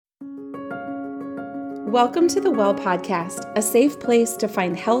Welcome to the Well Podcast, a safe place to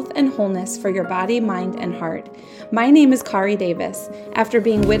find health and wholeness for your body, mind, and heart. My name is Kari Davis. After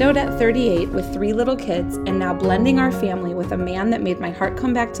being widowed at 38 with 3 little kids and now blending our family with a man that made my heart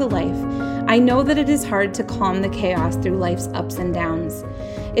come back to life, I know that it is hard to calm the chaos through life's ups and downs.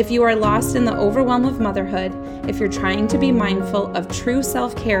 If you are lost in the overwhelm of motherhood, if you're trying to be mindful of true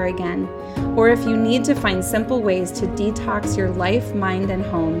self-care again, or if you need to find simple ways to detox your life, mind, and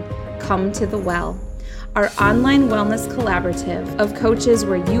home, come to the Well, our online wellness collaborative of coaches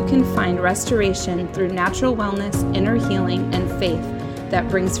where you can find restoration through natural wellness, inner healing, and faith that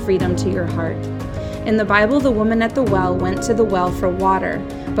brings freedom to your heart. In the Bible, the woman at the well went to the well for water,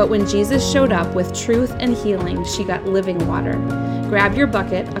 but when Jesus showed up with truth and healing, she got living water. Grab your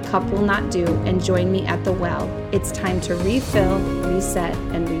bucket, a cup will not do, and join me at the well. It's time to refill, reset,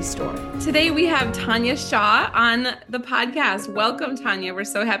 and restore. Today we have Tanja Shaw on the podcast. Welcome, Tanja. We're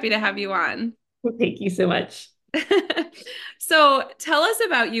so happy to have you on. Well, thank you so much. So tell us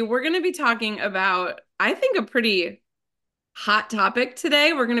about you. We're going to be talking about, I think, a pretty hot topic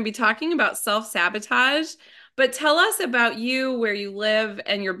today. We're going to be talking about self-sabotage, but tell us about you, where you live,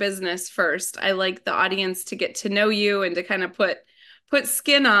 and your business first. I like the audience to get to know you and to kind of put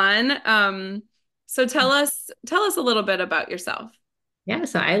skin on. So tell us a little bit about yourself. Yeah,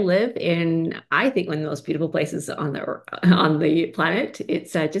 so I live in, I think, one of the most beautiful places on the planet.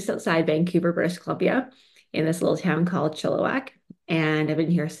 It's just outside Vancouver, British Columbia, in this little town called Chilliwack. And I've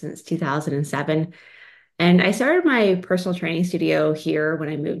been here since 2007. And I started my personal training studio here when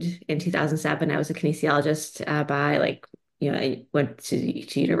I moved in 2007. I was a kinesiologist I went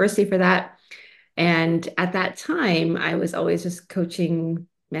to university for that. And at that time, I was always just coaching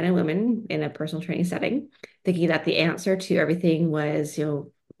men and women in a personal training setting, thinking that the answer to everything was,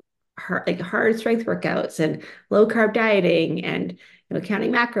 hard strength workouts and low carb dieting and,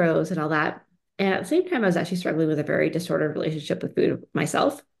 counting macros and all that. And at the same time, I was actually struggling with a very disordered relationship with food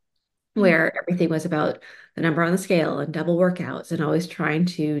myself, where everything was about the number on the scale and double workouts and always trying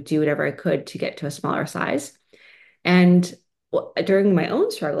to do whatever I could to get to a smaller size. And during my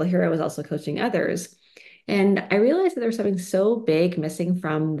own struggle here, I was also coaching others. And I realized that there was something so big missing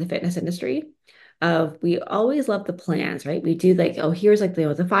from the fitness industry. We always love the plans, right? We do like, oh, here's like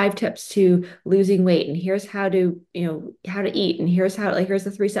the 5 tips to losing weight, and here's how to, how to eat, and here's here's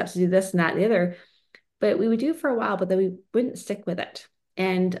the 3 steps to do this and that and the other. But we would do it for a while, but then we wouldn't stick with it.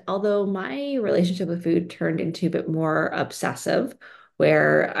 And although my relationship with food turned into a bit more obsessive,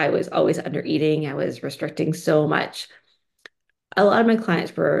 where I was always under eating, I was restricting so much. A lot of my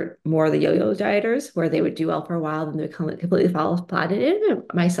clients were more the yo-yo dieters, where they would do well for a while, then they would completely fall flat. And even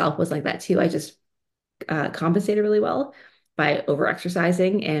myself was like that too. I just compensated really well by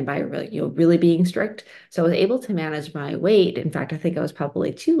over-exercising and by really being strict. So I was able to manage my weight. In fact, I think I was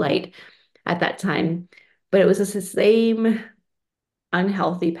probably too light at that time, but it was the same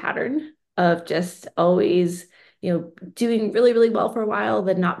unhealthy pattern of just always, doing really, really well for a while,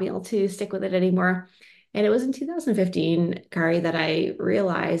 then not being able to stick with it anymore. And it was in 2015, Kari, that I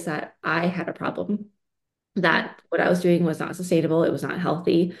realized that I had a problem, that what I was doing was not sustainable. It was not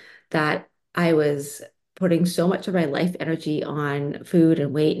healthy, that I was putting so much of my life energy on food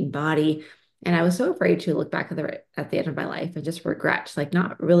and weight and body. And I was so afraid to look back at the end of my life and just regret, like,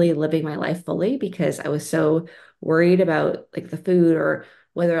 not really living my life fully, because I was so worried about like the food, or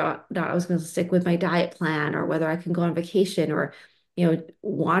whether or not I was going to stick with my diet plan, or whether I can go on vacation, or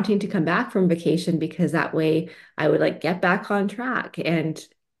wanting to come back from vacation because that way I would like get back on track. And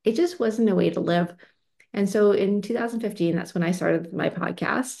it just wasn't a way to live. And so in 2015, that's when I started my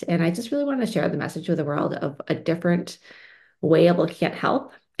podcast. And I just really wanted to share the message with the world of a different way of looking at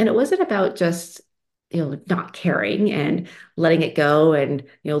health. And it wasn't about just, not caring and letting it go and,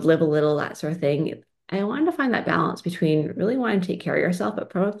 live a little, that sort of thing. I wanted to find that balance between really wanting to take care of yourself,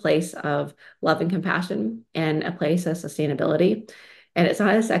 but from a place of love and compassion and a place of sustainability. And it's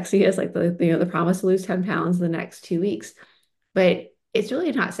not as sexy as like the promise to lose 10 pounds in the next 2 weeks, but it's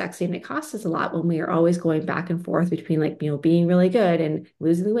really not sexy, and it costs us a lot when we are always going back and forth between like, being really good and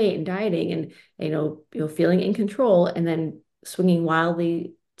losing the weight and dieting and, feeling in control, and then swinging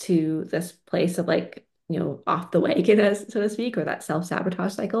wildly to this place of like, off the wagon, so to speak, or that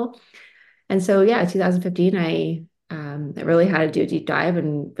self-sabotage cycle. And so, yeah, 2015, I really had to do a deep dive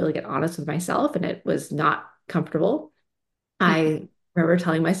and really get honest with myself, and it was not comfortable. I remember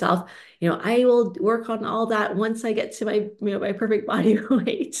telling myself, I will work on all that once I get to my perfect body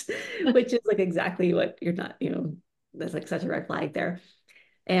weight, which is like exactly what you're not, there's like such a red flag there.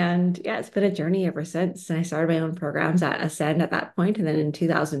 And yeah, it's been a journey ever since. And I started my own programs at Ascend at that point. And then in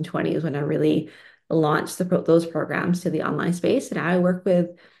 2020 is when I really launched those programs to the online space. And I work with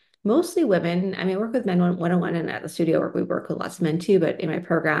Mostly women. I mean, I work with men one-on-one, and at the studio work, we work with lots of men too. But in my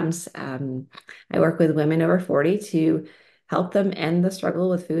programs, I work with women over 40 to help them end the struggle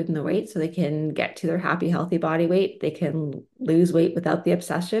with food and the weight so they can get to their happy, healthy body weight. They can lose weight without the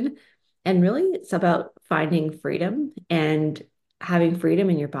obsession. And really, it's about finding freedom and having freedom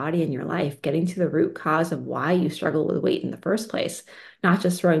in your body and your life, getting to the root cause of why you struggle with weight in the first place, not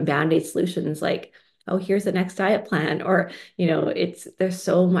just throwing band-aid solutions like, oh, here's the next diet plan, or it's there's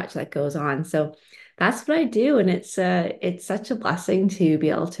so much that goes on. So that's what I do, and it's such a blessing to be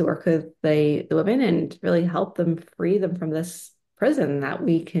able to work with the women and really help them free them from this prison that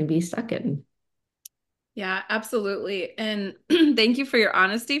we can be stuck in. Yeah, absolutely. And thank you for your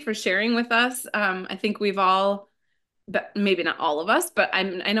honesty, for sharing with us. I think we've all, but maybe not all of us, but I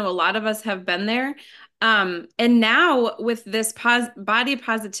know a lot of us have been there. And now with this body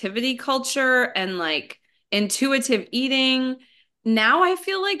positivity culture and like intuitive eating, now I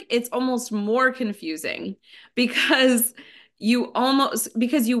feel like it's almost more confusing because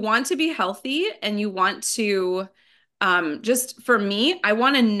because you want to be healthy and you want to, just for me, I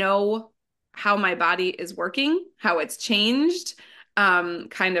want to know how my body is working, how it's changed,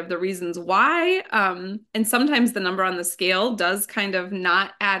 kind of the reasons why. And sometimes the number on the scale does kind of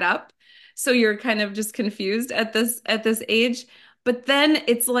not add up. So you're kind of just confused at this age. But then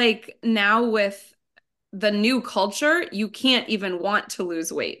it's like now with the new culture, you can't even want to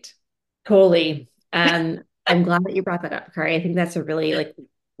lose weight. Totally. I'm glad that you brought that up, Kari. I think that's a really like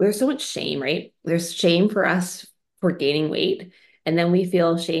there's so much shame, right? There's shame for us for gaining weight, and then we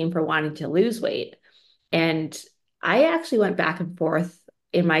feel shame for wanting to lose weight. And I actually went back and forth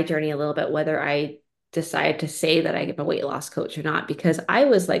in my journey a little bit whether I decided to say that I am a weight loss coach or not, because I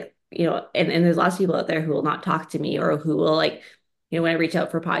was like, and there's lots of people out there who will not talk to me or who will like, when I reach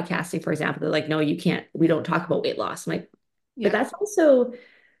out for podcasting, for example, they're like, no, you can't, we don't talk about weight loss. I'm like, but Yeah. that's also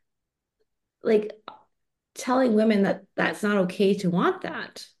like telling women that that's not okay to want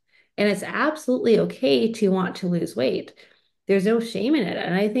that. And it's absolutely okay to want to lose weight. There's no shame in it.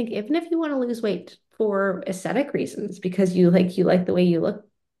 And I think even if you want to lose weight for aesthetic reasons, because you like the way you look,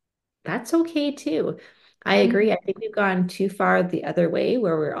 that's okay too. I agree. I think we've gone too far the other way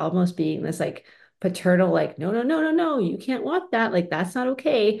where we're almost being this like paternal, like, no, no, no, no, no, you can't want that. Like, that's not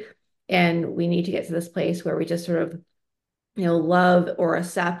okay. And we need to get to this place where we just sort of love or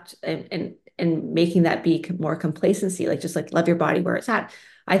accept and making that be more complacency, like just like love your body where it's at.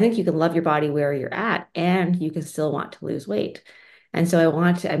 I think you can love your body where you're at and you can still want to lose weight. And so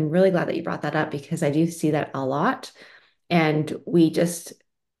I'm really glad that you brought that up because I do see that a lot. And we just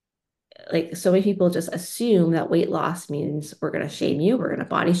like so many people just assume that weight loss means we're going to shame you, we're going to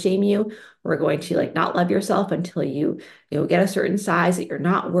body shame you, we're going to like not love yourself until you get a certain size that you're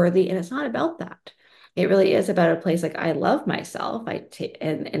not worthy. And it's not about that. It really is about a place like I love myself.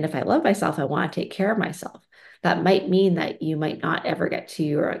 And if I love myself, I want to take care of myself. That might mean that you might not ever get to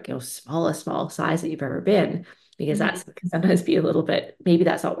your small size that you've ever been, because Mhm. that's can sometimes be a little bit, maybe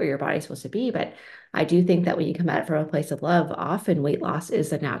that's not where your body's supposed to be. But I do think that when you come at it from a place of love, often weight loss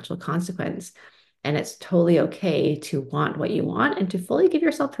is a natural consequence. And it's totally okay to want what you want and to fully give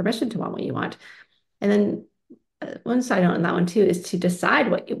yourself permission to want what you want. And then one side note on that one too is to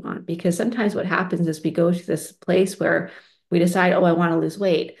decide what you want, because sometimes what happens is we go to this place where we decide, oh, I want to lose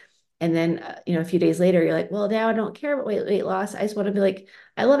weight. And then, a few days later, you're like, well, now I don't care about weight loss. I just want to be like,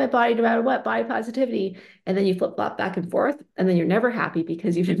 I love my body no matter what, body positivity. And then you flip flop back and forth, and then you're never happy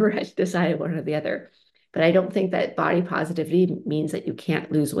because you've never had decided one or the other. But I don't think that body positivity means that you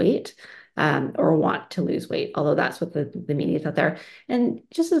can't lose weight, or want to lose weight, although that's what the media is out there. And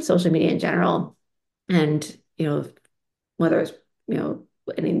just in social media in general, and whether it's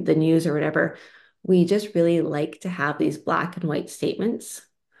in the news or whatever, we just really like to have these black and white statements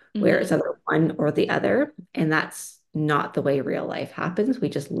where Mhm. it's either one or the other, and that's not the way real life happens. We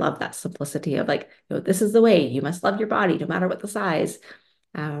just love that simplicity of like, this is the way you must love your body no matter what the size.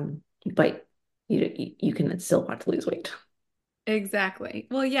 But you can still want to lose weight. Exactly.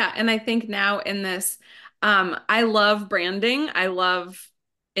 Well, yeah, and I think now in this, I love branding. I love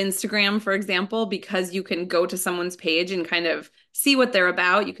Instagram, for example, because you can go to someone's page and kind of see what they're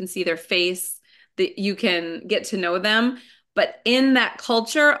about. You can see their face, that you can get to know them. But in that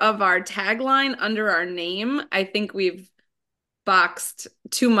culture of our tagline under our name, I think we've boxed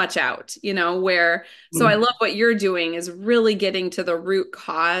too much out, so I Mm. love what you're doing is really getting to the root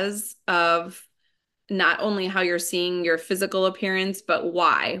cause of not only how you're seeing your physical appearance, but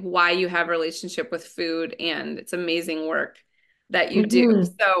why you have a relationship with food. And it's amazing work that you do.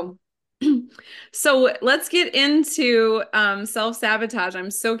 Mhm. So So let's get into self-sabotage.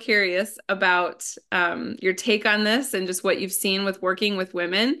 I'm so curious about your take on this and just what you've seen with working with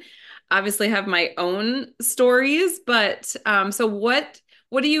women. Obviously, have my own stories, but so what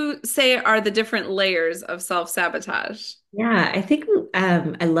do you say are the different layers of self-sabotage? Yeah, I think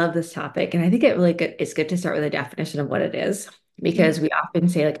I love this topic, and I think it's good to start with a definition of what it is because Mhm. we often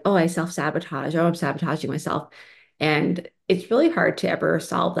say like, "Oh, I self-sabotage," "Oh, I'm sabotaging myself," and it's really hard to ever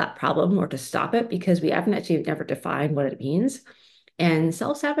solve that problem or to stop it because we haven't actually never defined what it means. And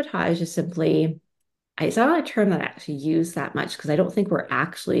self-sabotage is simply, it's not a term that I actually use that much because I don't think we're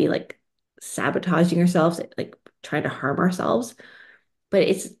actually like sabotaging ourselves, like trying to harm ourselves, but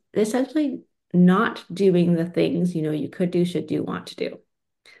it's essentially not doing the things you know you could do, should do, want to do.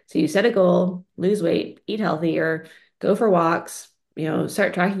 So you set a goal, lose weight, eat healthier, go for walks,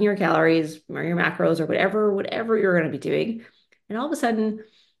 start tracking your calories or your macros or whatever you're going to be doing. And all of a sudden,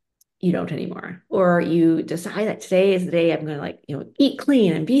 you don't anymore. Or you decide that today is the day I'm going to like, eat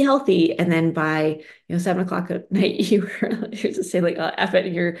clean and be healthy. And then by, 7 o'clock at night, you're just saying like, oh, F it.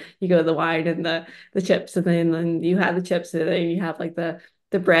 And you go to the wine and the chips. And then you have the chips and then you have like the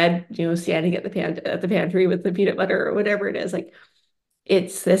bread, standing at the pantry with the peanut butter or whatever it is. Like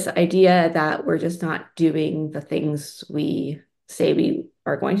it's this idea that we're just not doing the things we say we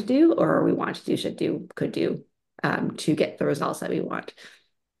are going to do or we want to do, should do, could do to get the results that we want.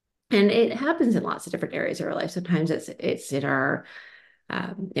 And it happens in lots of different areas of our life. Sometimes it's in our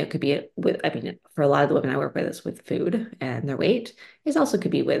it could be with, I mean, for a lot of the women I work with, it's with food and their weight. It also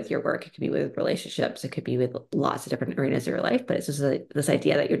could be with your work. It could be with relationships. It could be with lots of different areas of your life. But it's just this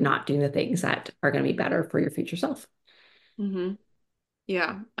idea that you're not doing the things that are going to be better for your future self. Hmm.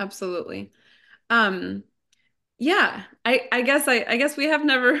 Yeah, absolutely. Um, Yeah, I guess we have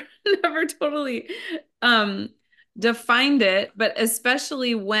never never totally um defined it, but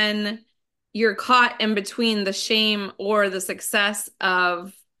especially when you're caught in between the shame or the success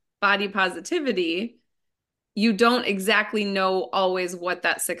of body positivity, you don't exactly know always what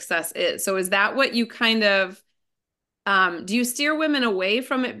that success is. So is that what you kind of do you steer women away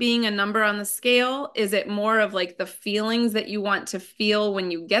from it being a number on the scale? Is it more of like the feelings that you want to feel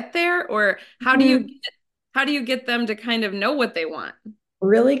when you get there, or how do you get them to kind of know what they want?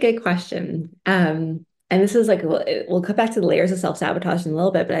 Really good question. And this is like, we'll come back to the layers of self-sabotage in a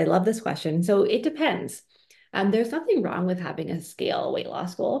little bit, but I love this question. So it depends. There's nothing wrong with having a scale weight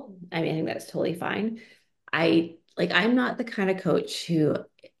loss goal. I mean, I think that's totally fine. I'm not the kind of coach who,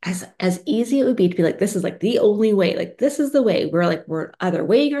 as easy it would be to be like, this is like the only way, like this is the way. We're either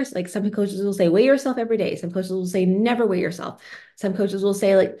weighing ourselves, like some coaches will say, weigh yourself every day. Some coaches will say, never weigh yourself. Some coaches will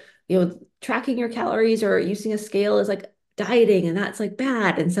say, like, tracking your calories or using a scale is like dieting and that's like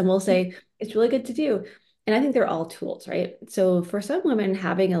bad. And some will say it's really good to do. And I think they're all tools, right? So for some women,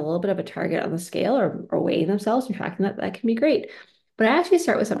 having a little bit of a target on the scale or weighing themselves and tracking that can be great. But I actually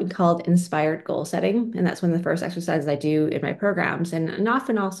start with something called inspired goal setting. And that's one of the first exercises I do in my programs. And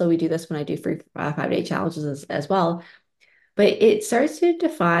often also we do this when I do free 5 day challenges as well. But it starts to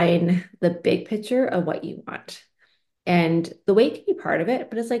define the big picture of what you want. And the weight can be part of it,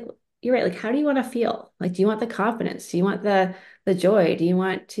 but it's like, you're right. Like, how do you want to feel? Like, do you want the confidence? Do you want the joy? Do you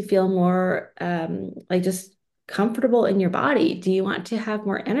want to feel more like just comfortable in your body? Do you want to have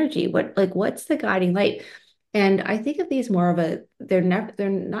more energy? What's the guiding light? And I think of these more of they're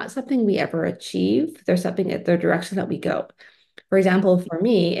not something we ever achieve. They're direction that we go. For example, for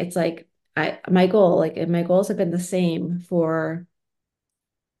me, it's like my goal, like and my goals have been the same for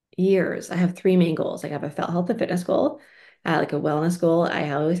years. I have three main goals. Like I have a health and fitness goal, like a wellness goal.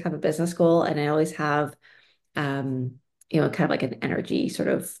 I always have a business goal, and I always have, um, kind of like an energy sort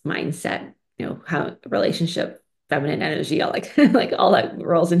of mindset. How relationship, feminine energy, all like like all that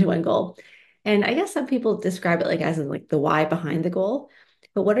rolls into one goal. And I guess some people describe it like as in like the why behind the goal,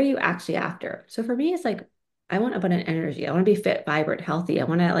 but what are you actually after? So for me, it's like I want abundant energy. I want to be fit, vibrant, healthy. I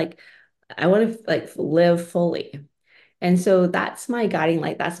want to like live fully. And so that's my guiding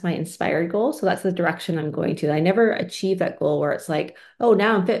light. That's my inspired goal. So that's the direction I'm going to. I never achieve that goal where it's like, oh,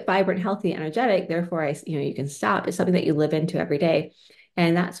 now I'm fit, vibrant, healthy, energetic. Therefore, you can stop. It's something that you live into every day.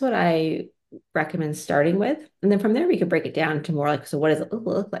 And that's what I recommend starting with. And then from there, we could break it down to more like, so what does it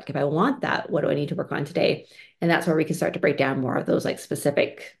look like? If I want that, what do I need to work on today? And that's where we can start to break down more of those like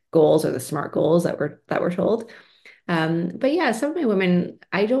specific goals or the SMART goals that we're told. But yeah, some of my women,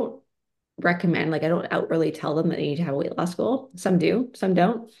 I don't recommend, like I don't outwardly tell them that they need to have a weight loss goal. Some do, some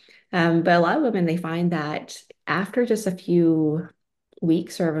don't. But a lot of women, they find that after just a few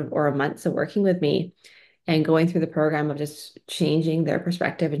weeks or a months of working with me and going through the program of just changing their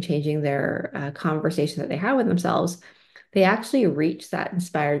perspective and changing their conversation that they have with themselves, they actually reach that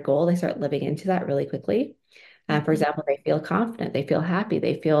inspired goal. They start living into that really quickly. For Mhm. example, they feel confident, they feel happy,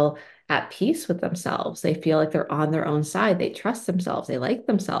 they feel at peace with themselves, they feel like they're on their own side, they trust themselves, they like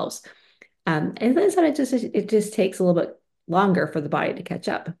themselves. And then sometimes it just takes a little bit longer for the body to catch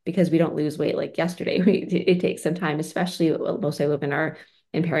up because we don't lose weight like yesterday. It takes some time, especially most of women are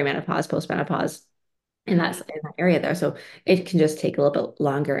in perimenopause, postmenopause, and that's Mhm. in that area there. So it can just take a little bit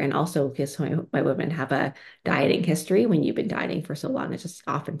longer. And also because my women have a dieting history, when you've been dieting for so long, it just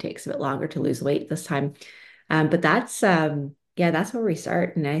often takes a bit longer to lose weight this time. But that's yeah, that's where we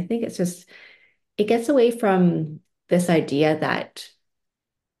start. And I think it's just it gets away from this idea that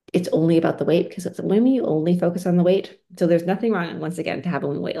it's only about the weight because it's when you only focus on the weight. So there's nothing wrong, once again, to have a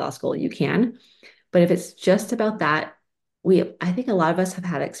weight loss goal. You can. But if it's just about that, I think a lot of us have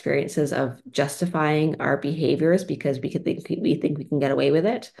had experiences of justifying our behaviors because we think we can get away with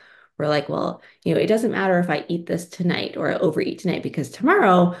it. We're like, well, it doesn't matter if I eat this tonight or I overeat tonight because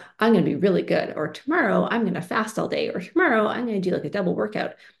tomorrow I'm going to be really good, or tomorrow I'm going to fast all day, or tomorrow I'm going to do like a double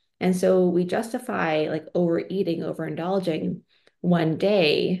workout. And so we justify like overeating, overindulging one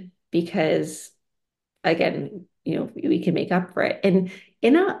day because again, we can make up for it. And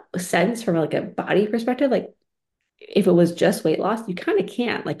in a sense, from like a body perspective, like if it was just weight loss, you kind of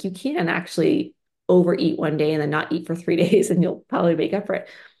can't. Like you can actually overeat one day and then not eat for 3 days, and you'll probably make up for it.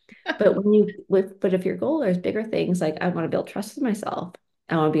 But if your goal is bigger things, like I want to build trust in myself,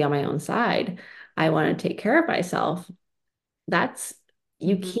 I want to be on my own side, I want to take care of myself, that's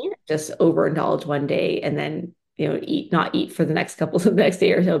you Mhm. can't just overindulge one day and then not eat for the next couple of the next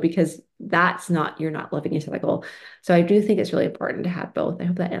day or so, because that's not you're not living into that goal. So I do think it's really important to have both. I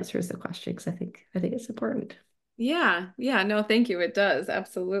hope that answers the question because I think it's important. Yeah, yeah, no, thank you. It does,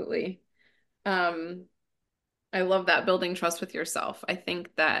 absolutely. Um, I love that building trust with yourself. I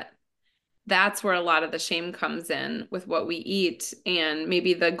think that that's where a lot of the shame comes in with what we eat and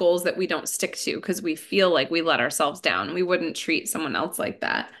maybe the goals that we don't stick to because we feel like we let ourselves down. We wouldn't treat someone else like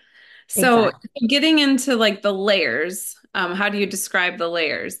that. So Exactly. getting into like the layers, how do you describe the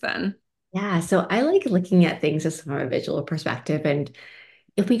layers then? Yeah. So I like looking at things just from a visual perspective. And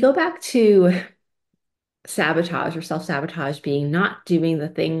if we go back to sabotage or self-sabotage being not doing the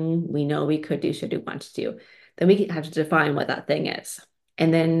thing we know we could do, should do, want to do, then we have to define what that thing is.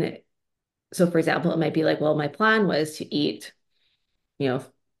 And then so for example, it might be like, well, my plan was to eat, you know,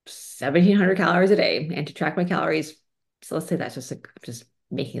 1,700 calories a day and to track my calories. So let's say that's just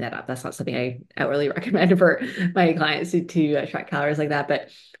making that up. That's not something I really recommend for my clients to track calories like that. But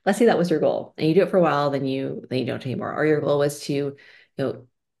let's say that was your goal and you do it for a while, then you don't anymore. Or your goal was to,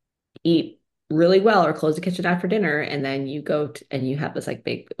 eat really well or close the kitchen after dinner, and then you and you have this like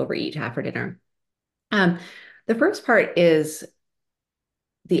big overeat after dinner. Um, the first part is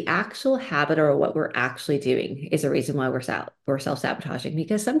the actual habit or what we're actually doing is a reason why we're self-sabotaging,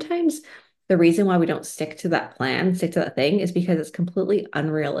 because sometimes the reason why we don't stick to that plan, stick to that thing, is because it's completely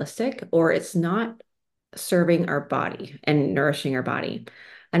unrealistic or it's not serving our body and nourishing our body.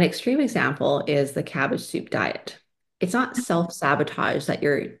 An extreme example is the cabbage soup diet. It's not self-sabotage that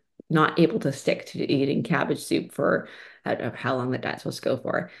you're not able to stick to eating cabbage soup for I don't know how long the diet's supposed to go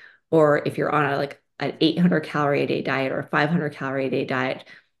for. Or if you're on like an 800 calorie a day diet or a 500 calorie a day diet,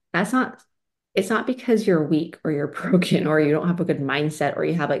 that's not it's not because you're weak or you're broken or you don't have a good mindset or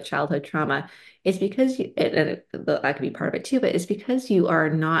you have like childhood trauma. It's because that could be part of it too, but it's because you are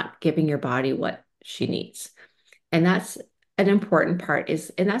not giving your body what she needs. And that's an important part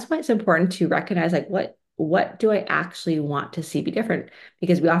and that's why it's important to recognize like what do I actually want to see be different?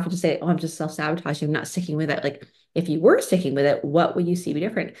 Because we often just say, oh, I'm just self-sabotaging, I'm not sticking with it. Like if you were sticking with it, what would you see be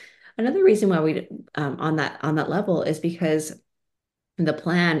different? Another reason why we on that level is because the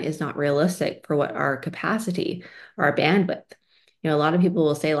plan is not realistic for what our capacity, our bandwidth. A lot of people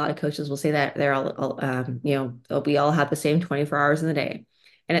will say, a lot of coaches will say that they're we all have the same 24 hours in the day.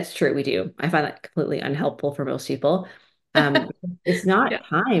 And it's true, we do. I find that completely unhelpful for most people. Um, it's Yeah. not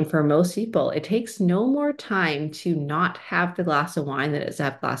time for most people. It takes no more time to not have the glass of wine than it is to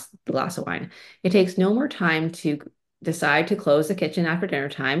have the glass of wine. It takes no more time to decide to close the kitchen after dinner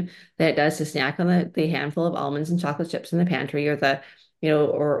time than it does to snack on the handful of almonds and chocolate chips in the pantry, or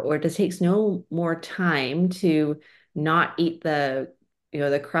or it just takes no more time to not eat the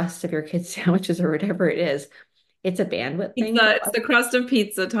crust of your kids' sandwiches or whatever it is. It's a bandwidth thing for Pizza, it's the crust of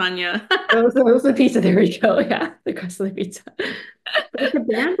pizza, Tanya. those the pizza. There we go. Yeah, the crust of the pizza. But it's a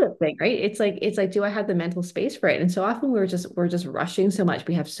bandwidth thing, right? It's like, do I have the mental space for it? And so often we're just rushing so much.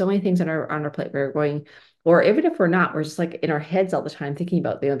 We have so many things on our plate. We're going, or even if we're not, we're just like in our heads all the time thinking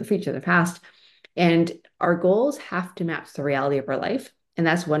about the future, the past, and our goals have to match the reality of our life. And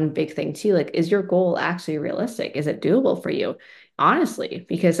that's one big thing too. Like, is your goal actually realistic? Is it doable for you? Honestly,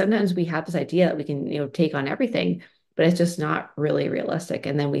 because sometimes we have this idea that we can, take on everything, but it's just not really realistic.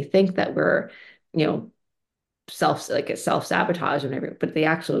 And then we think that we're, you know, it's self-sabotage and everything. But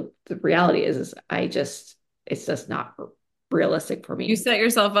the reality is it's just not realistic for You me. set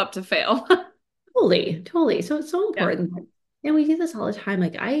yourself up to fail. Totally, totally. So it's so Yeah. important. And we do this all the time.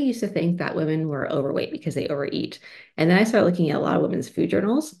 Like I used to think that women were overweight because they overeat. And then I started looking at a lot of women's food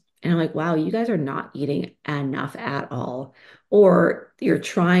journals and I'm like, wow, you guys are not eating enough at all. Or you're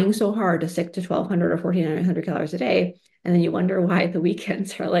trying so hard to stick to 1,200 or 1,400 calories a day. And then you wonder why the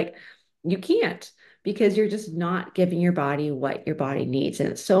weekends are like, you can't because you're just not giving your body what your body needs. And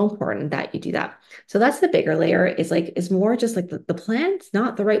it's so important that you do that. So that's the bigger layer is like, it's more just like the plan's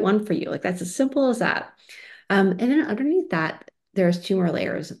not the right one for you. Like that's as simple as that. And then underneath that, there's two more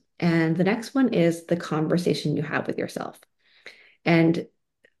layers. And the next one is the conversation you have with yourself. And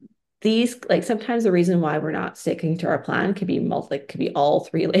these, like sometimes the reason why we're not sticking to our plan could be could be all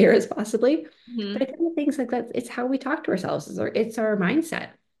three layers possibly. But Mhm. it kind of things like that, it's how we talk to ourselves, it's our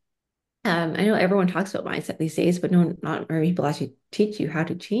mindset. I know everyone talks about mindset these days, but no, not many people actually teach you how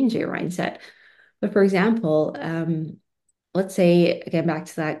to change your mindset. But for example, let's say, again, back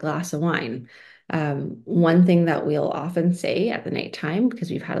to that glass of wine. One thing that we'll often say at the nighttime, because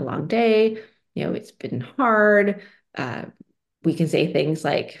we've had a long day, it's been hard. Uh, we can say things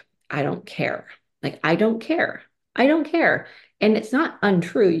like, I don't care. Like, I don't care. I don't care. And it's not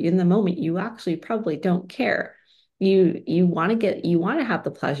untrue. In the moment, you actually probably don't care. You want to have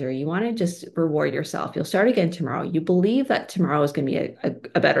the pleasure. You want to just reward yourself. You'll start again tomorrow. You believe that tomorrow is going to be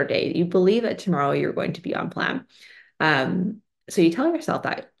a better day. You believe that tomorrow you're going to be on plan. So you tell yourself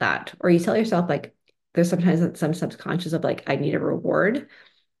or you tell yourself like there's sometimes some subconscious of like, I need a reward,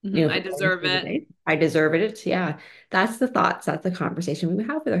 Mhm. I for going deserve through the it. day. I deserve it. Yeah. That's the thoughts. That's the conversation we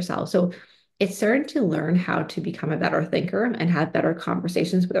have with ourselves. So it's starting to learn how to become a better thinker and have better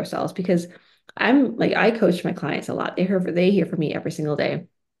conversations with ourselves because I coach my clients a lot. They hear from me every single day.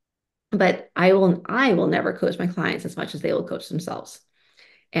 But I will never coach my clients as much as they will coach themselves.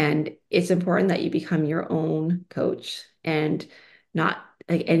 And it's important that you become your own coach and not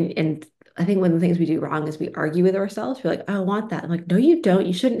like, and I think one of the things we do wrong is we argue with ourselves. We're like, I want that. I'm like, no, you don't.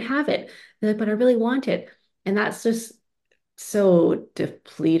 You shouldn't have it. They're like, but I really want it. And that's just so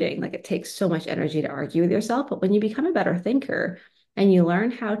depleting. Like it takes so much energy to argue with yourself. But when you become a better thinker and you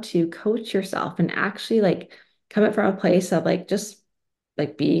learn how to coach yourself and actually like come it from a place of like just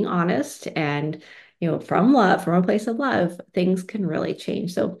like being honest and from love, from a place of love, things can really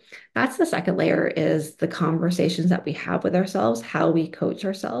change. So that's the second layer is the conversations that we have with ourselves, how we coach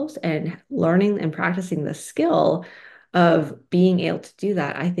ourselves and learning and practicing the skill of being able to do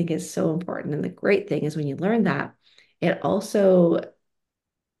that, I think is so important. And the great thing is when you learn that, it also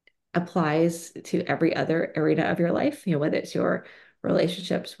applies to every other arena of your life, whether it's your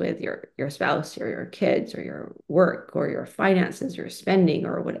relationships with your spouse or your kids or your work or your finances, your spending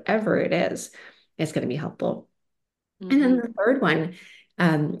or whatever it is, it's going to be helpful. And then Mhm. the third one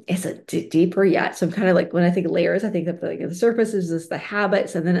is a deeper yet. So I'm kind of like when I think of layers, I think of like the surface is just the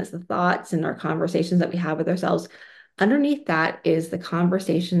habits, and then it's the thoughts and our conversations that we have with ourselves. Underneath that is the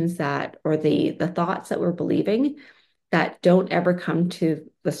conversations that or the thoughts that we're believing that don't ever come to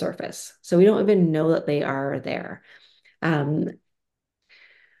the surface. So we don't even know that they are there. Um,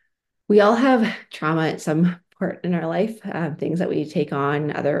 we all have trauma at some part in our life, things that we take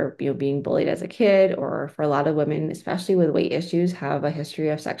on, either being bullied as a kid, or for a lot of women, especially with weight issues, have a history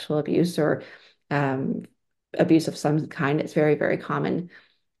of sexual abuse or um, abuse of some kind. It's very, very common.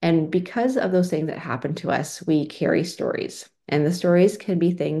 And because of those things that happen to us, we carry stories. And the stories can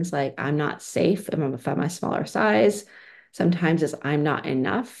be things like, I'm not safe if I'm a smaller size. Sometimes it's, I'm not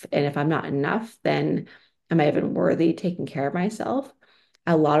enough. And if I'm not enough, then am I even worthy taking care of myself?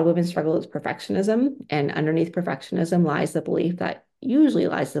 A lot of women struggle with perfectionism. And underneath perfectionism usually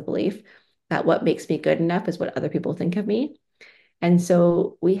lies the belief that what makes me good enough is what other people think of me. And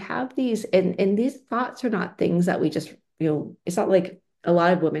so we have these, and these thoughts are not things that we just, it's not like a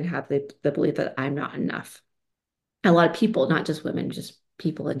lot of women have the belief that I'm not enough. A lot of people, not just women, just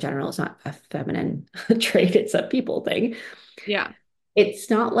people in general, it's not a feminine trait, it's a people thing. Yeah. It's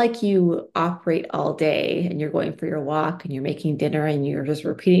not like you operate all day and you're going for your walk and you're making dinner and you're just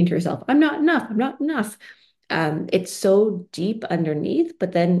repeating to yourself, I'm not enough, I'm not enough. It's so deep underneath,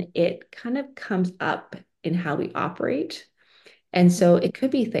 but then it kind of comes up in how we operate. And so it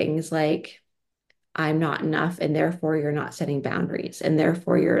could be things like, I'm not enough, and therefore you're not setting boundaries, and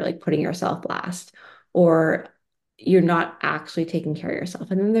therefore you're like putting yourself last. Or you're not actually taking care of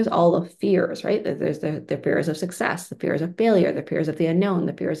yourself. And then there's all the fears, right? There's the fears of success, the fears of failure, the fears of the unknown,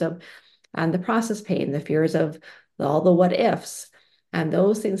 the fears of the process pain, the fears of all the what ifs. And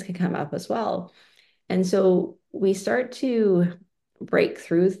those things can come up as well. And so we start to break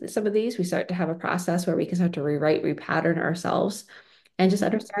through some of these. We start to have a process where we can start to rewrite, repattern ourselves and just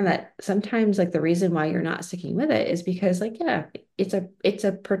understand that sometimes like the reason why you're not sticking with it is because like, yeah, it's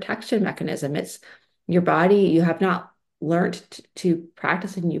a protection mechanism. It's your body, you have not learned to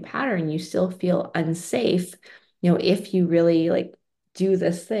practice a new pattern. You still feel unsafe, if you really like do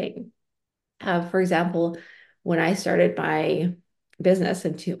this thing. For example, when I started my business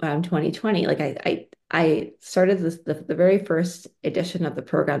in 2020, like I started the very first edition of the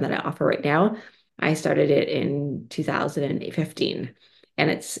program that I offer right now. I started it in 2015, and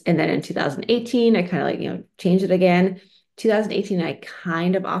then in 2018 I kind of like changed it again. 2018 I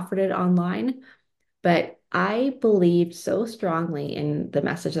kind of offered it online, but I believed so strongly in the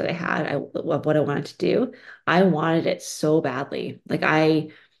message that I had of what I wanted to do. I wanted it so badly. Like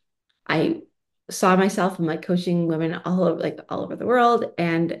I saw myself in like coaching women all over the world,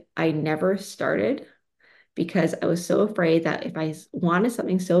 and I never started because I was so afraid that if I wanted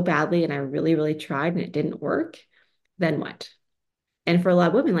something so badly and I really, really tried and it didn't work, then what? And for a lot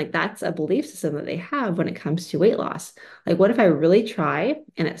of women, like that's a belief system that they have when it comes to weight loss. Like, what if I really try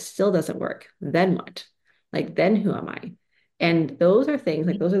and it still doesn't work? Then what? Like, then who am I? And those are things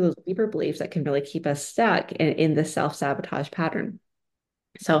like those are those deeper beliefs that can really keep us stuck in the self-sabotage pattern.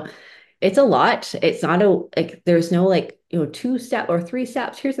 So it's a lot. It's not like there's no like, two-step or three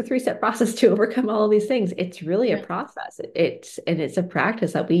steps. Here's a three-step process to overcome all of these things. It's really a Yeah. process. It's a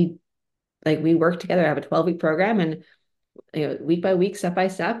practice that we work together. I have a 12-week program, and week by week, step by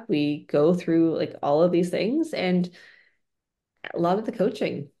step, we go through like all of these things. And a lot of the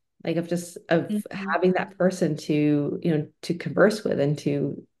coaching, like of Mhm. having that person to converse with and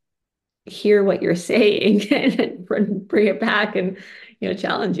to hear what you're saying and bring it back and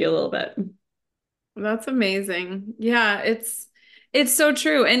challenge you a little bit. That's amazing. Yeah, it's so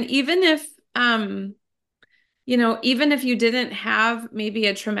true. And even if even if you didn't have maybe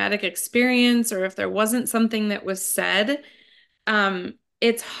a traumatic experience or if there wasn't something that was said,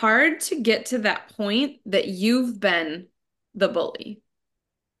 it's hard to get to that point that you've been the bully.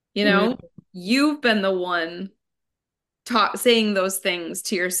 You know, Mm-hmm. you've been the one saying those things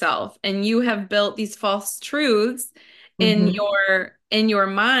to yourself, and you have built these false truths in Mm-hmm. your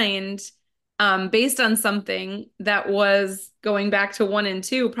mind, based on something that was going back to one and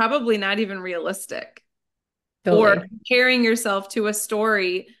two, probably not even realistic, or Totally. comparing yourself to a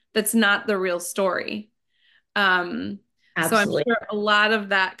story that's not the real story. So I'm Absolutely. sure a lot of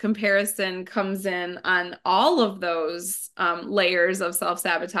that comparison comes in on all of those layers of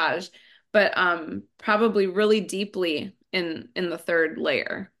self-sabotage, but probably really deeply in the third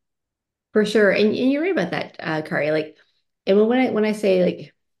layer. For sure. And you're right about that, Kari. Like, and when I say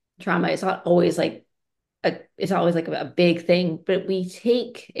like trauma, it's always like a big thing, but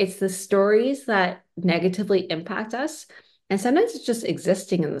it's the stories that negatively impact us. And sometimes it's just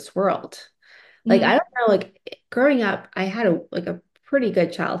existing in this world. Like, I Mhm. don't know, like growing up, I had a pretty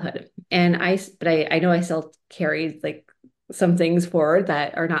good childhood. But I know I still carry like some things forward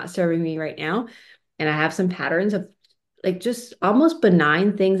that are not serving me right now. And I have some patterns of like just almost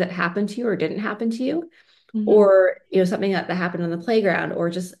benign things that happened to you or didn't happen to you, Mhm. or something that happened on the playground, or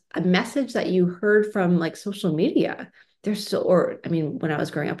just a message that you heard from like social media. There's still, or I mean, when I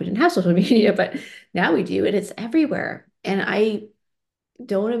was growing up, we didn't have social media, but now we do, and it's everywhere. And I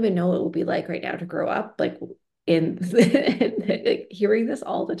don't even know what it would be like right now to grow up like in like, hearing this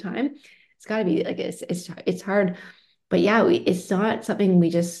all the time. It's got to be like it's hard, but yeah, it's not something we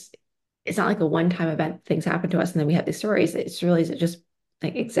just. It's not like a one-time event. Things happen to us, and then we have these stories. It's really just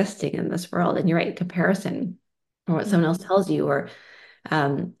like existing in this world. And you're right, comparison, or what someone else tells you, or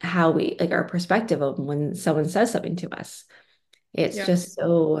how we like our perspective of when someone says something to us. It's Yeah. just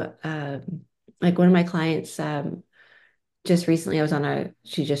so like one of my clients just recently I was on a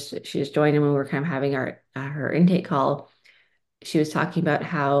she just joined, and when we were kind of having our her intake call, she was talking about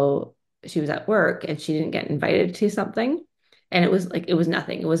how she was at work and she didn't get invited to something, and it was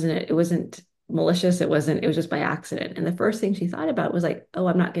nothing, it wasn't malicious, it was just by accident, and the first thing she thought about was like, oh,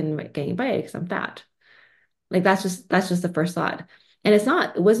 I'm not getting invited because I'm fat. Like that's just the first thought. And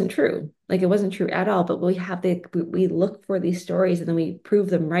it wasn't true. Like it wasn't true at all. But we look for these stories and then we prove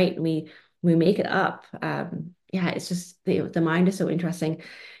them right and we make it up. Yeah, it's just the mind is so interesting.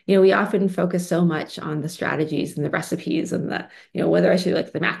 We often focus so much on the strategies and the recipes and whether I should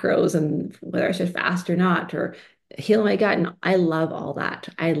like the macros and whether I should fast or not or heal my gut. And I love all that.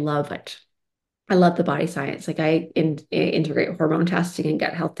 I love it. I love the body science. Like integrate hormone testing and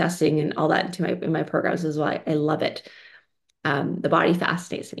gut health testing and all that into my programs as well. I love it. The body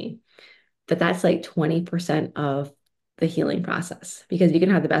fascinates me, but that's like 20% of the healing process because you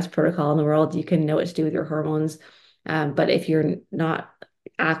can have the best protocol in the world, you can know what to do with your hormones, but if you're not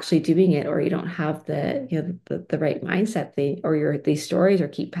actually doing it, or you don't have the right mindset, or these stories or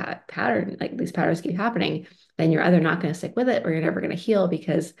keep pattern like these patterns keep happening, then you're either not going to stick with it or you're never going to heal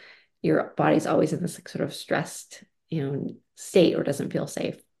because your body's always in this like sort of stressed, state or doesn't feel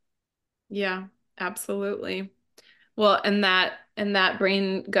safe. Yeah, absolutely. Well, and that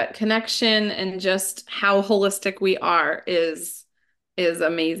brain gut connection and just how holistic we are is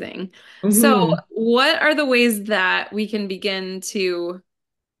amazing. So, Hmm. what are the ways that we can begin to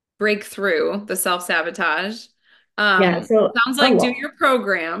break through the self-sabotage? Yeah. So, Sounds oh like do well, your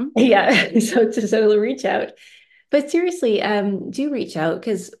program. yeah. So reach out. But seriously, do reach out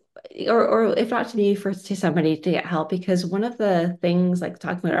because, or if not to me, to somebody to get help. Because one of the things, like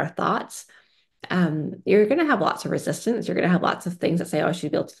talking about our thoughts, you're going to have lots of resistance. You're going to have lots of things that say, "Oh, I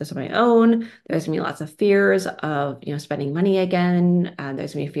should be able to do this on my own." There's going to be lots of fears of, spending money again.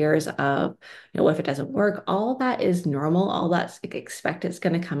 There's going to be fears of, what if it doesn't work? All that is normal. All that's expected is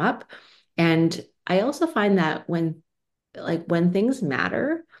going to come up. And I also find that when things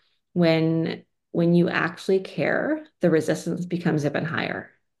matter, when when you actually care, the resistance becomes even higher.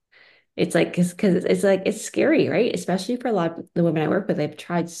 It's like because it's like it's scary, right? Especially for a lot of the women I work with, they've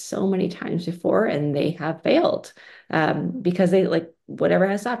tried so many times before and they have failed because they like whatever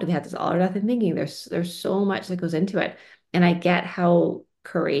has stopped. They had this all or nothing thinking. There's so much that goes into it, and I get how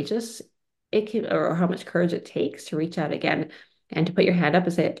courageous it can, or how much courage it takes to reach out again and to put your hand up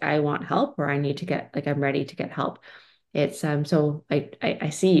and say, I want help, or I need to get like I'm ready to get help. It's so I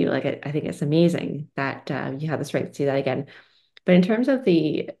see you like I think it's amazing that you have the strength to do that again. But in terms of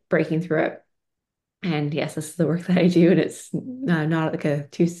the breaking through it, and yes, this is the work that I do, and it's not like a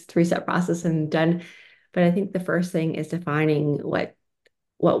two, three-step process and done. But I think the first thing is defining what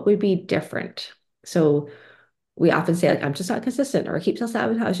would be different. So we often say like I'm just not consistent or I keep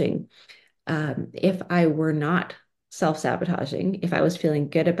self-sabotaging. If I were not self-sabotaging, if I was feeling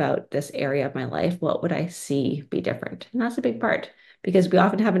good about this area of my life, what would I see be different? And that's a big part because we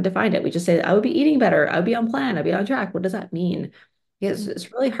often haven't defined it. We just say, I would be eating better, I would be on plan, I'd be on track. What does that mean? Because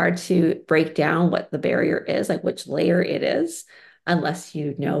it's really hard to break down what the barrier is, like which layer it is, unless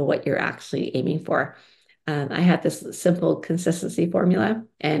you know what you're actually aiming for. I have this simple consistency formula,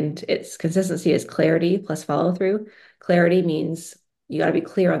 and its consistency is clarity plus follow through. Clarity means you got to be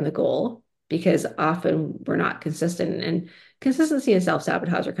clear on the goal because often we're not consistent. And consistency and self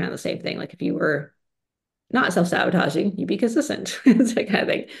sabotage are kind of the same thing. Like if you were not self sabotaging, you'd be consistent. It's that kind of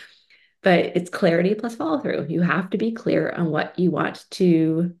thing. But it's clarity plus follow through. You have to be clear on what you want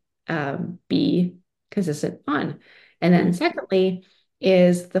to be consistent on. And then, secondly,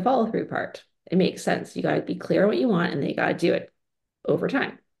 is the follow through part. It makes sense. You got to be clear on what you want and then you got to do it over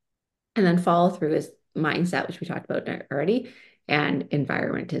time. And then follow through is mindset, which we talked about already. And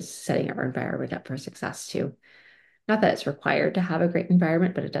environment is setting our environment up for success too. Not that it's required to have a great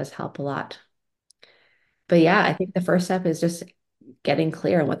environment, but it does help a lot. But yeah, I think the first step is just getting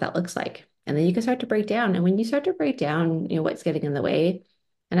clear on what that looks like. And then you can start to break down. And when you start to break down, what's getting in the way,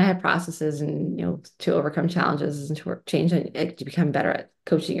 and I have processes and, to overcome challenges and to change and to become better at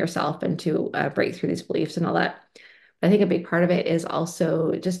coaching yourself and to break through these beliefs and all that. But I think a big part of it is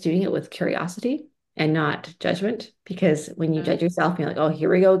also just doing it with curiosity and not judgment. Because when you Yeah. judge yourself, you're like, oh, here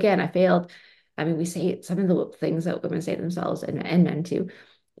we go again. I failed. I mean, we say some of the things that women say to themselves and men too,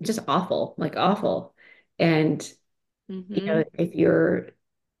 just awful, like awful. And Mm-hmm. if you're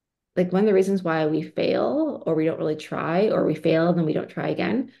like one of the reasons why we fail or we don't really try or we fail and then we don't try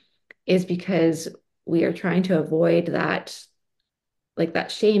again is because we are trying to avoid that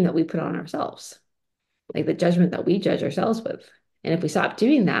shame that we put on ourselves, like the judgment that we judge ourselves with. And if we stop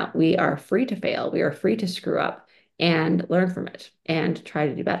doing that, we are free to fail. We are free to screw up and learn from it and try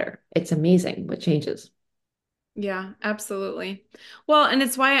to do better. It's amazing what changes. Yeah, absolutely. Well, and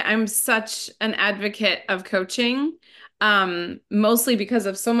it's why I'm such an advocate of coaching, mostly because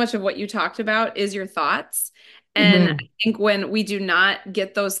of so much of what you talked about is your thoughts. And I Hmm. think when we do not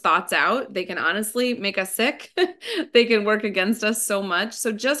get those thoughts out, they can honestly make us sick. They can work against us so much.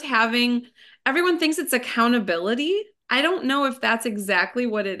 So just having, everyone thinks it's accountability. I don't know if that's exactly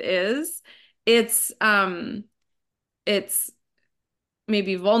what it is. It's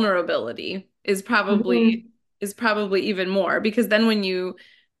maybe vulnerability Hmm. is probably even more because then when you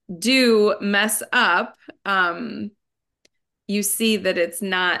do mess up, you see that it's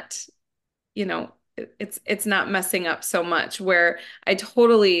not, you know, it's not messing up so much, where I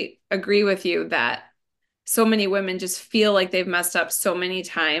totally agree with you that so many women just feel like they've messed up so many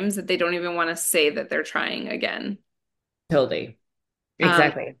times that they don't even want to say that they're trying again. Totally.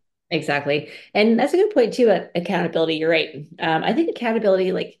 Um, Exactly. Exactly. And that's a good point too about accountability. You're right. I think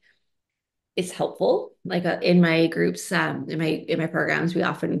accountability like is helpful. Like in my groups, in my programs, we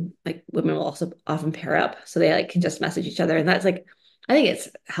often like women will also often pair up so they like can just message each other. And that's like I think it's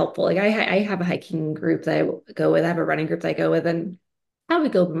helpful. Like I have a hiking group that I go with, I have a running group that I go with, and I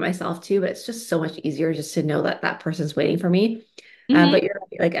would go by myself too, but it's just so much easier just to know that that person's waiting for me. mhm, But you're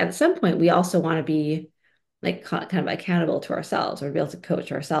right, like at some point, we also want to be like kind of accountable to ourselves or be able to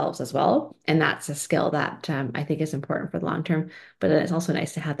coach ourselves as well. And that's a skill that I think is important for the long term. But then it's also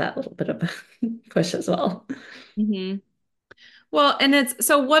nice to have that little bit of a push as well. mhm. Well, and it's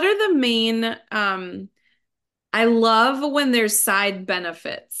so what are the main I love when there's side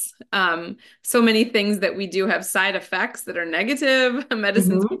benefits. So many things that we do have side effects that are negative,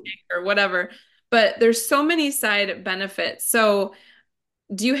 medicines we Mhm. take or whatever, but there's so many side benefits. So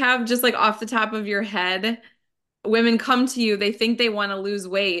do you have just like off the top of your head, women come to you, they think they want to lose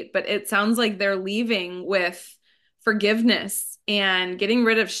weight, but it sounds like they're leaving with forgiveness and getting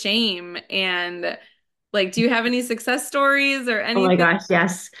rid of shame. And like, do you have any success stories or Oh my anything? gosh,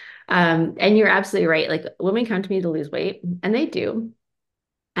 yes. And you're absolutely right. Like women come to me to lose weight, and they do.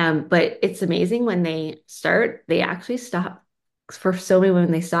 But it's amazing when they start, they actually stop. For so many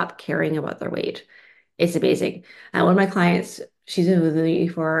women, they stop caring about their weight. It's amazing. One of my clients, she's been with me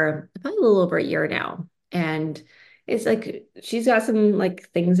for probably a little over a year now. And it's like she's got some like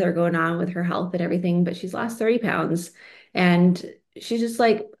things that are going on with her health and everything, but she's lost 30 pounds. And she's just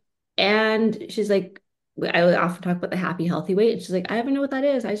like, and she's like, I would often talk about the happy, healthy weight. And she's like, I don't know what that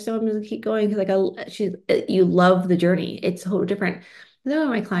is. I just don't want to keep going because you love the journey. It's so different. One of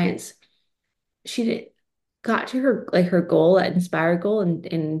my clients, she did, got to her like her goal, that inspired goal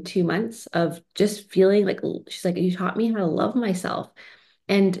in 2 months of just feeling like she's like, you taught me how to love myself.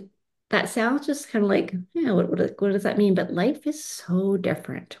 And that sounds just kind of like, yeah, what does that mean? But life is so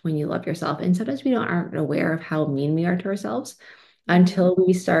different when you love yourself. And sometimes we don't aren't aware of how mean we are to ourselves Mhm. until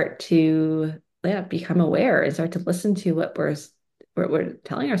we start to yeah, become aware and start to listen to what we're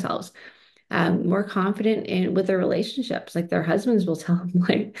telling ourselves more confident in with their relationships. Like their husbands will tell them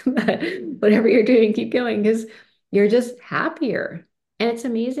like whatever you're doing, keep going because you're just happier. And it's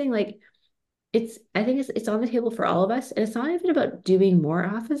amazing. Like I think it's on the table for all of us. And it's not even about doing more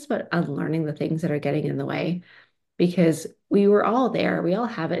office, but unlearning the things that are getting in the way because we were all there. We all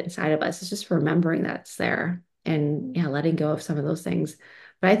have it inside of us. It's just remembering that it's there and yeah, letting go of some of those things.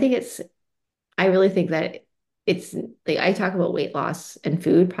 But I really think that it's like I talk about weight loss and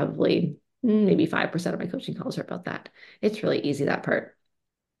food probably maybe 5% of my coaching calls are about that. It's really easy, that part.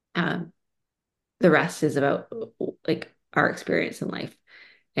 Um, the rest is about like our experience in life.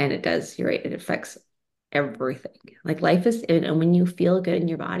 And it does, you're right, it affects everything. Like life is, and when you feel good in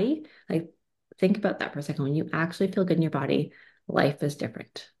your body, like think about that for a second. When you actually feel good in your body, life is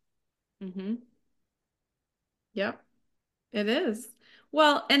different. Mhm. Yep, it is.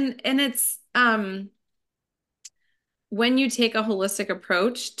 Well, and it's when you take a holistic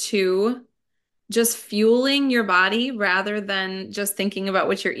approach to just fueling your body rather than just thinking about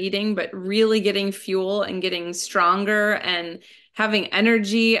what you're eating, but really getting fuel and getting stronger and having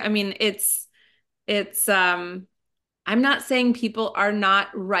energy. I mean, it's I'm not saying people are not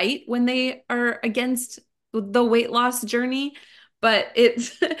right when they are against the weight loss journey, but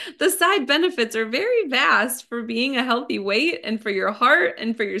it's the side benefits are very vast for being a healthy weight and for your heart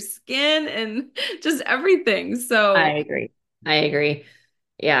and for your skin and just everything. I So, agree. I agree.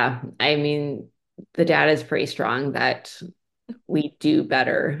 Yeah. I mean, the data is pretty strong that we do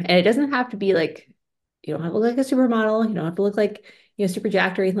better. And it doesn't have to be like, you don't have to look like a supermodel. You don't have to look like, super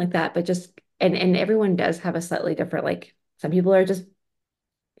jacked or anything like that. But just, and everyone does have a slightly different, like some people are just,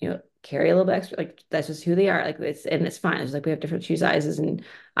 carry a little bit extra, like that's just who they are. Like and it's fine. It's like we have different shoe sizes and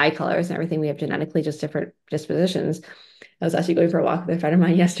eye colors and everything. We have genetically just different dispositions. I was actually going for a walk with a friend of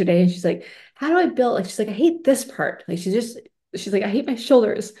mine yesterday and she's like, how do I build? Like, she's like, I hate this part. Like, she's like, I hate my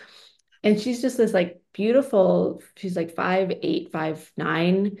shoulders. And she's just this like beautiful, she's like 5'8",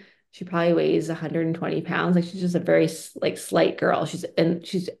 5'9". She probably weighs 120 pounds. Like she's just a very like slight girl. She's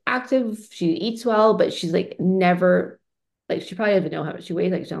active, she eats well, but she's like never like she probably doesn't know how much she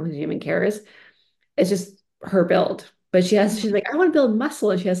weighs, like she don't think she even cares. It's just her build. But she's like, I want to build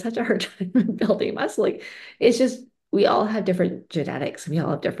muscle, and she has such a hard time building muscle. Like it's just we all have different genetics. We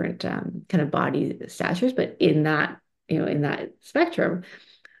all have different kind of body statures, but in that, in that spectrum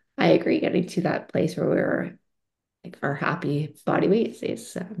I agree, getting to that place where we're like our happy body weight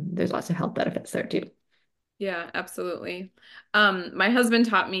is there's lots of health benefits there too. Yeah, absolutely. My husband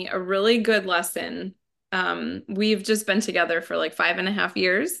taught me a really good lesson. We've just been together for like 5.5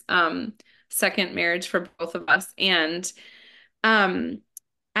 years, second marriage for both of us. And um,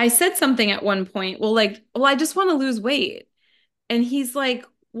 I said something at one point, well, I just want to lose weight. And he's like,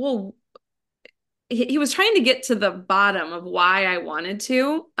 well, he was trying to get to the bottom of why I wanted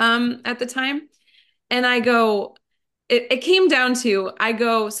to, at the time. And I go, it came down to, I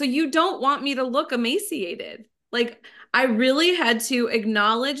go, so you don't want me to look emaciated. Like, I really had to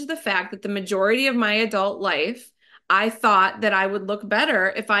acknowledge the fact that the majority of my adult life, I thought that I would look better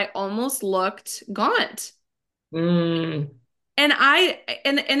if I almost looked gaunt. Mm,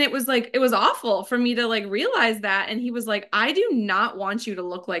 And it was like, it was awful for me to like realize that. And he was like, I do not want you to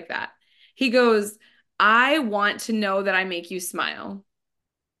look like that. He goes, I want to know that I make you smile.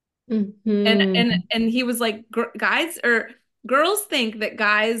 And and hmm and he was like, guys or girls think that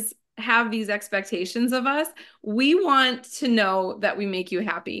guys have these expectations of us. We want to know that we make you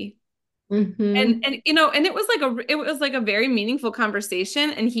happy. hmm And it was like a very meaningful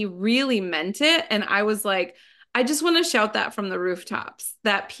conversation, and he really meant it. And I was like, I just want to shout that from the rooftops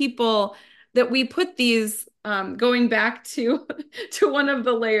that people that we put these going back to to one of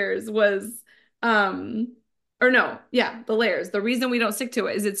the layers was um or no, yeah, the layers. The reason we don't stick to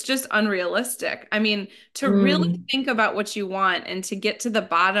it is it's just unrealistic. I mean, to really mm. think about what you want and to get to the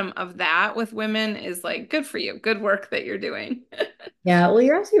bottom of that with women is like good for you. Good work that you're doing. Yeah, well,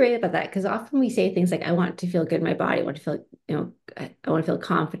 you're absolutely right about that because often we say things like, I want to feel good in my body, I want to feel, I want to feel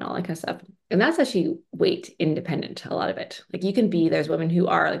confident, all that kind of stuff. And that's actually weight independent, a lot of it. Like you can be, there's women who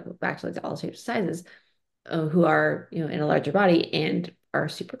are like back to like all shapes and sizes, who are, in a larger body and are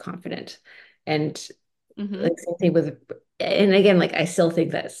super confident. And like Hmm. same thing with, and again, like I still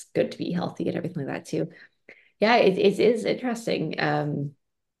think that's good to be healthy and everything like that too. Yeah, it is interesting.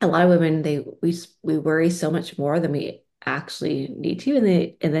 A lot of women we worry so much more than we actually need to,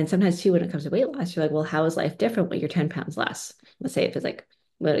 and then sometimes too when it comes to weight loss, you're like, well, how is life different when you're 10 pounds less? Let's say if it's like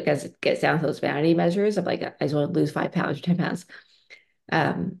when it gets down to those vanity measures of like I just want to lose 5 pounds or 10 pounds.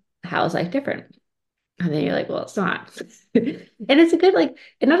 How is life different? And then you're like, well, it's not. And it's a good like,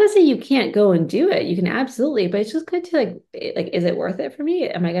 and not to say you can't go and do it. You can absolutely, but it's just good to like, is it worth it for me?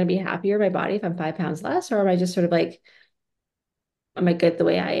 Am I going to be happier in my body if I'm 5 pounds less, or am I just sort of like, am I good the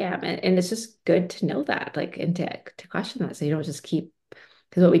way I am? And it's just good to know that, like, and to question that, so you don't just keep.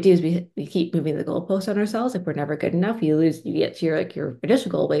 Because what we do is we keep moving the goalpost on ourselves. Like we're never good enough. You get to your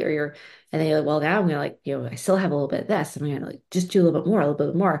initial goal weight and then you're like, well, now I'm gonna like, I still have a little bit of this. I'm gonna like just do a little bit more, a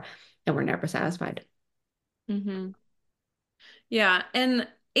little bit more, and we're never satisfied. Hmm. Yeah. And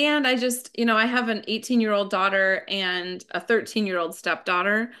I just, I have an 18-year-old daughter and a 13-year-old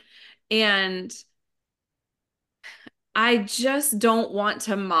stepdaughter. And I just don't want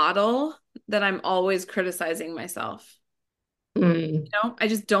to model that I'm always criticizing myself. Mm. I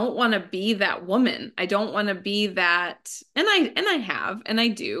just don't want to be that woman. I don't want to be that. And I have, and I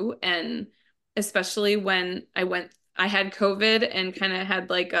do. And especially when I had COVID and kind of had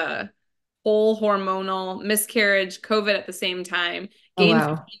like a whole hormonal miscarriage, COVID at the same time, Oh gained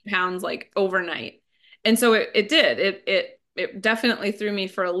wow. 15 pounds like overnight. And so it did. It definitely threw me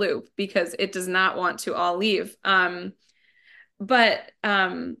for a loop because it does not want to all leave. But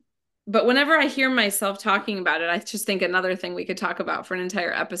but whenever I hear myself talking about it, I just think another thing we could talk about for an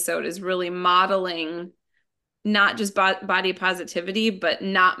entire episode is really modeling not just body positivity, but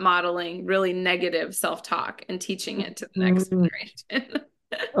not modeling really negative self-talk and teaching it to the next Mm. generation.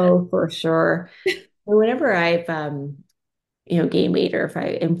 Oh, for sure. And whenever I've gained weight or if I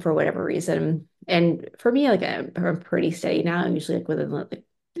am for whatever reason, and for me, like I'm pretty steady now. I'm usually like within like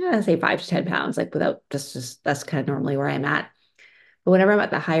say 5 to 10 pounds, like without just that's kind of normally where I'm at. But whenever I'm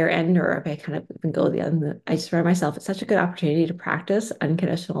at the higher end, or if I kind of even go the other, I just find myself it's such a good opportunity to practice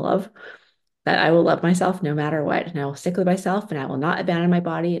unconditional love that I will love myself no matter what, and I will stick with myself, and I will not abandon my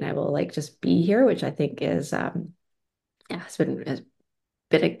body, and I will like just be here, which I think is yeah,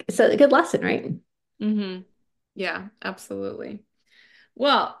 it's a good lesson, right? Hmm. Yeah, absolutely.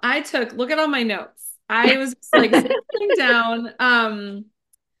 Well, look at all my notes. I was just like scribbling down,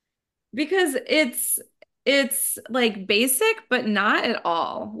 because it's like basic, but not at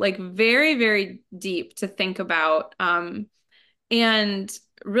all. Like very, very deep to think about. And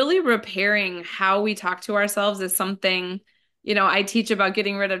really repairing how we talk to ourselves is something, I teach about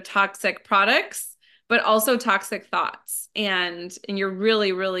getting rid of toxic products, but also toxic thoughts. And you're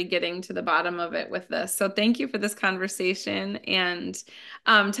really, really getting to the bottom of it with this. So thank you for this conversation and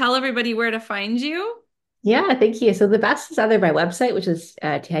tell everybody where to find you. Yeah, thank you. So the best is either my website, which is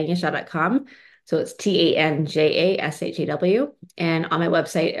tanyashaw.com. So it's TanjaShaw. And on my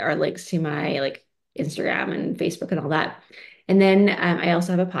website are links to my like Instagram and Facebook and all that. And then I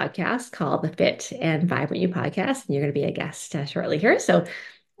also have a podcast called the Fit and Vibrant You podcast, and you're going to be a guest shortly here. So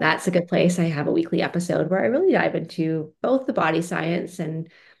that's a good place. I have a weekly episode where I really dive into both the body science and,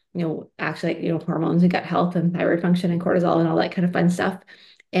 actually, hormones and gut health and thyroid function and cortisol and all that kind of fun stuff.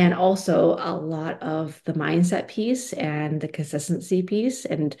 And also a lot of the mindset piece and the consistency piece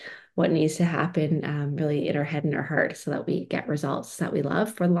and what needs to happen really in our head and our heart so that we get results that we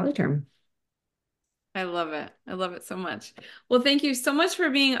love for the long term. I love it. I love it so much. Well, thank you so much for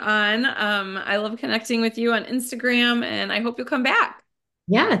being on. I love connecting with you on Instagram, and I hope you'll come back.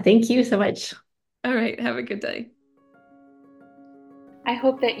 Yeah, thank you so much. All right. Have a good day. I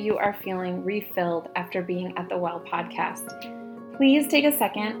hope that you are feeling refilled after being at the Well podcast. Please take a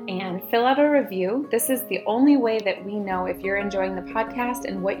second and fill out a review. This is the only way that we know if you're enjoying the podcast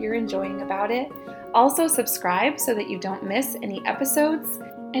and what you're enjoying about it. Also, subscribe so that you don't miss any episodes.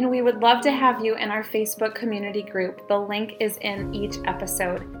 And we would love to have you in our Facebook community group. The link is in each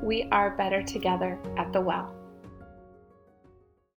episode. We are better together at the Well.